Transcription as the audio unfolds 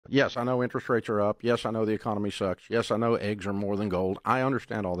Yes, I know interest rates are up. Yes, I know the economy sucks. Yes, I know eggs are more than gold. I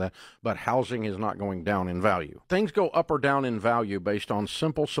understand all that, but housing is not going down in value. Things go up or down in value based on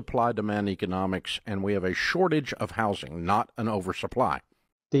simple supply-demand economics, and we have a shortage of housing, not an oversupply.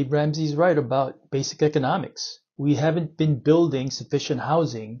 Dave Ramsey's right about basic economics. We haven't been building sufficient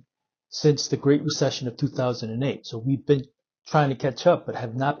housing since the Great Recession of 2008. So we've been trying to catch up, but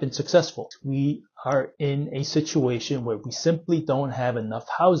have not been successful. We are in a situation where we simply don't have enough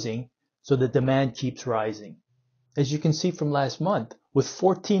housing, so the demand keeps rising. As you can see from last month, with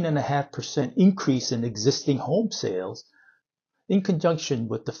 14.5% increase in existing home sales, in conjunction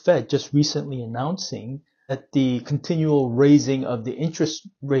with the Fed just recently announcing that the continual raising of the interest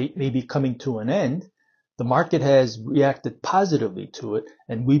rate may be coming to an end, the market has reacted positively to it,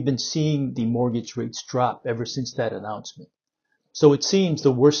 and we've been seeing the mortgage rates drop ever since that announcement. So it seems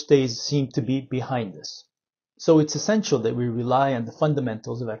the worst days seem to be behind us. So it's essential that we rely on the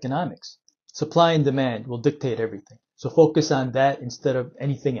fundamentals of economics. Supply and demand will dictate everything. So focus on that instead of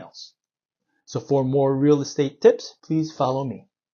anything else. So for more real estate tips, please follow me.